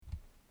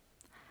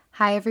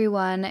Hi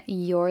everyone,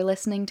 you're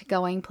listening to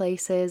Going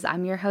Places.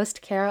 I'm your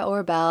host, Cara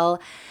Orbell,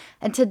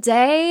 and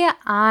today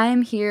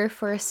I'm here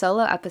for a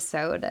solo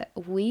episode.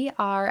 We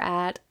are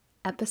at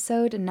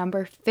episode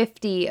number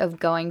 50 of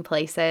Going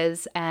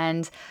Places,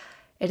 and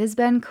it has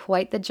been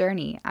quite the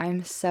journey.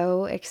 I'm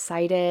so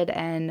excited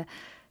and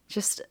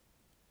just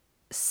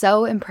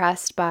so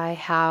impressed by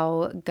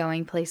how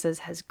Going Places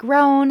has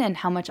grown and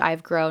how much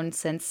I've grown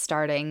since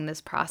starting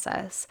this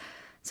process.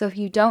 So if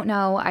you don't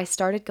know, I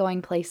started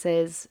Going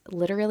Places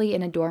literally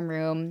in a dorm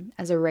room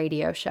as a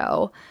radio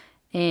show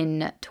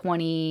in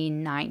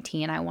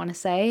 2019, I want to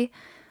say.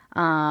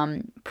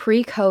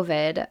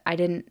 Pre-COVID, I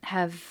didn't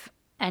have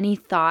any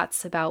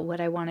thoughts about what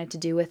I wanted to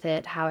do with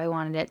it, how I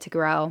wanted it to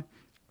grow.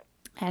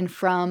 And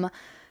from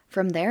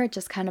there, it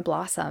just kind of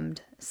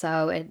blossomed.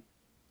 So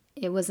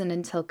it wasn't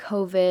until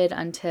COVID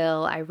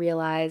until I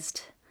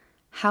realized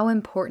how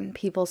important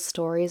people's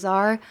stories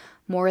are,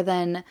 more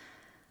than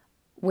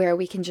where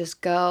we can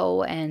just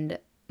go and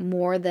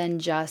more than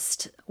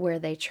just where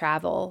they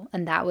travel.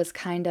 And that was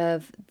kind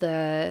of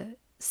the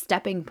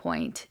stepping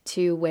point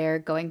to where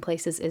Going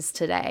Places is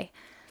today.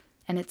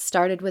 And it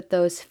started with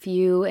those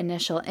few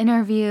initial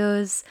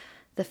interviews,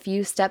 the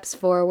few steps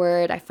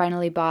forward. I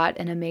finally bought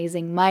an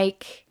amazing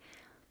mic,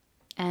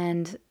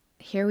 and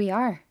here we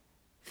are,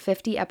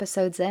 50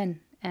 episodes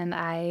in, and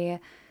I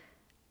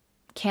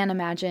can't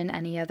imagine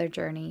any other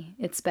journey.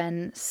 It's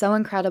been so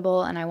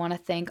incredible, and I want to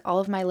thank all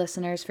of my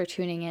listeners for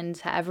tuning in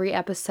to every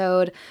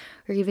episode,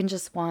 or even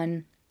just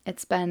one.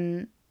 It's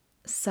been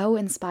so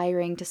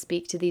inspiring to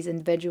speak to these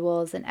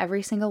individuals, and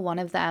every single one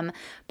of them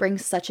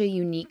brings such a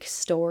unique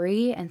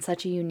story and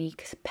such a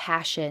unique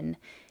passion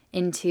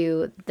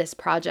into this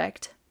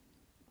project.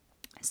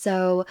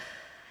 So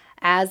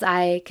as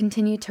I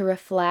continue to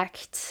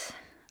reflect,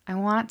 I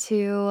want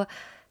to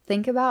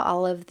think about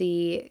all of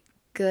the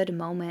good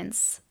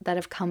moments that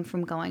have come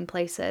from Going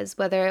Places,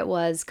 whether it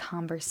was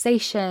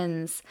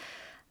conversations.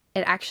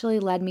 It actually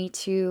led me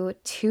to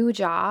 2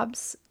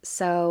 jobs.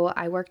 So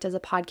I worked as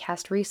a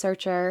podcast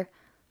researcher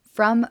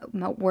from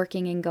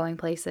working in Going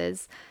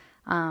Places.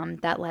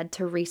 That led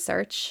to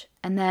research.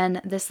 And then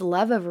this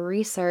love of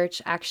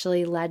research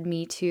actually led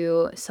me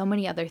to so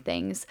many other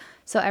things.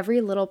 So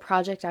every little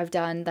project I've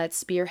done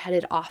that's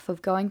spearheaded off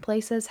of Going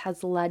Places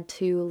has led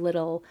to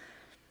little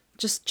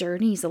just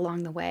journeys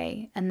along the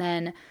way. And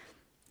then,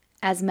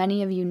 as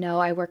many of you know,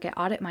 I work at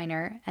Audit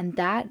Minor, and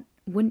that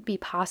wouldn't be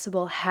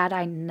possible had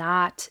I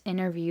not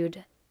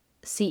interviewed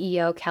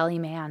CEO Kelly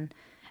Mann,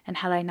 and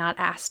had I not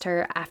asked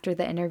her after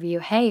the interview,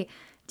 hey,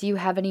 do you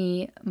have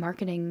any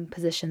marketing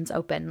positions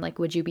open? Like,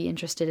 would you be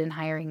interested in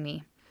hiring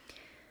me?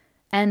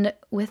 And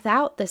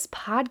without this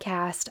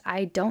podcast,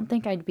 I don't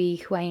think I'd be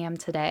who I am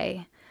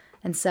today.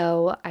 And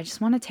so I just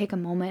want to take a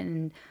moment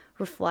and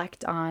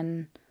reflect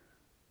on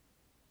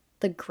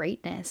the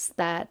greatness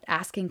that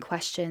asking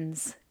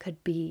questions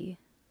could be,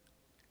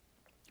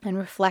 and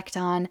reflect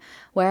on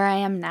where I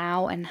am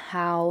now and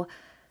how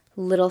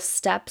little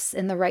steps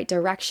in the right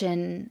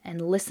direction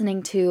and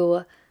listening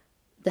to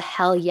the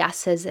hell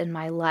yeses in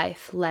my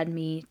life led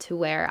me to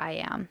where I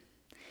am.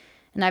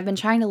 And I've been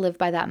trying to live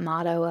by that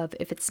motto of,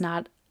 if it's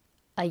not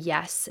a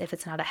yes, if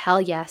it's not a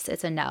hell yes,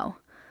 it's a no.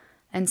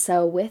 And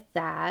so with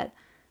that,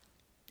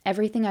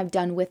 everything I've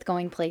done with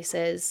Going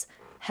Places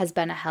has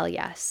been a hell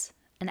yes.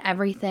 And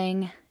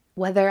everything,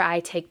 whether I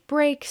take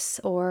breaks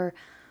or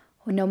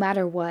no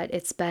matter what,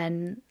 it's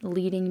been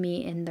leading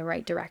me in the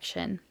right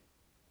direction.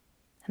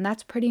 And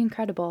that's pretty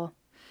incredible.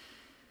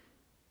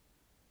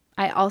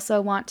 I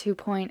also want to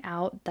point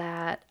out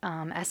that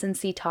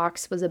S&C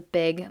Talks was a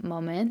big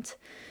moment.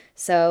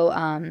 So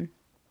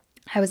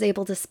I was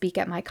able to speak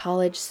at my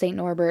college, St.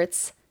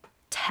 Norbert's,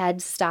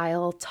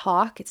 TED-style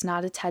talk. It's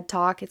not a TED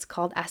Talk. It's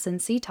called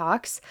S&C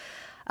Talks,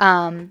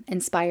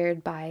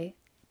 inspired by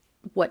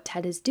what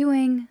TED is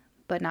doing,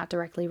 but not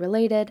directly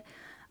related.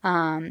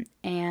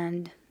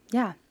 And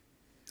yeah,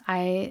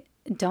 I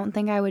don't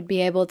think I would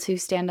be able to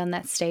stand on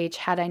that stage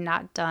had I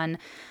not done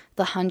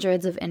the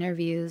hundreds of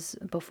interviews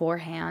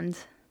beforehand.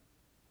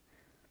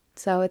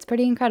 So it's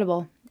pretty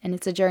incredible, and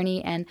it's a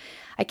journey, and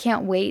I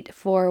can't wait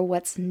for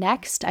what's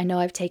next. I know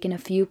I've taken a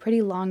few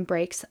pretty long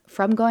breaks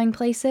from Going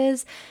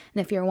Places,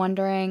 and if you're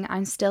wondering,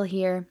 I'm still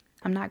here.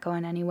 I'm not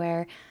going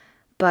anywhere,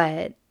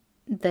 but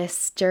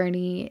this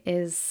journey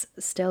is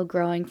still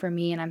growing for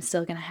me, and I'm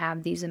still going to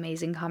have these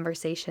amazing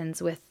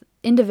conversations with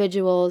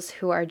individuals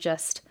who are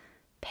just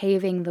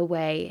paving the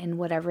way in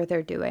whatever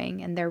they're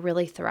doing, and they're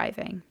really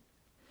thriving.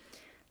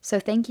 So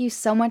thank you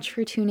so much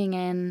for tuning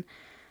in.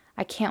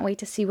 I can't wait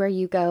to see where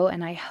you go,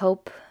 and I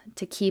hope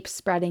to keep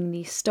spreading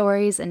these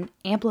stories and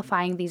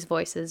amplifying these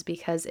voices,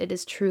 because it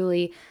is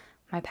truly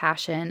my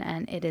passion,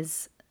 and it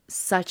is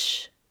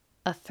such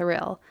a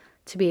thrill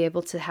to be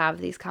able to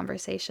have these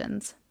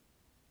conversations.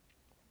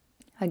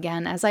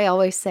 Again, as I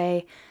always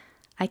say,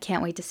 I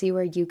can't wait to see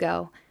where you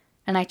go.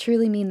 And I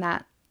truly mean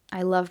that.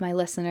 I love my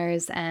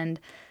listeners, and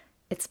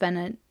it's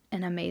been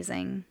an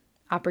amazing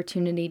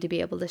opportunity to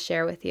be able to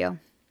share with you.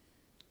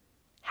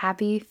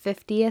 Happy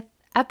 50th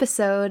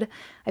episode.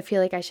 I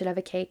feel like I should have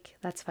a cake.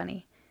 That's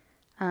funny.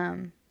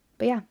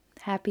 But yeah,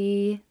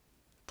 happy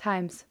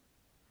times.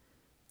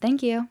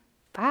 Thank you.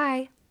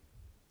 Bye.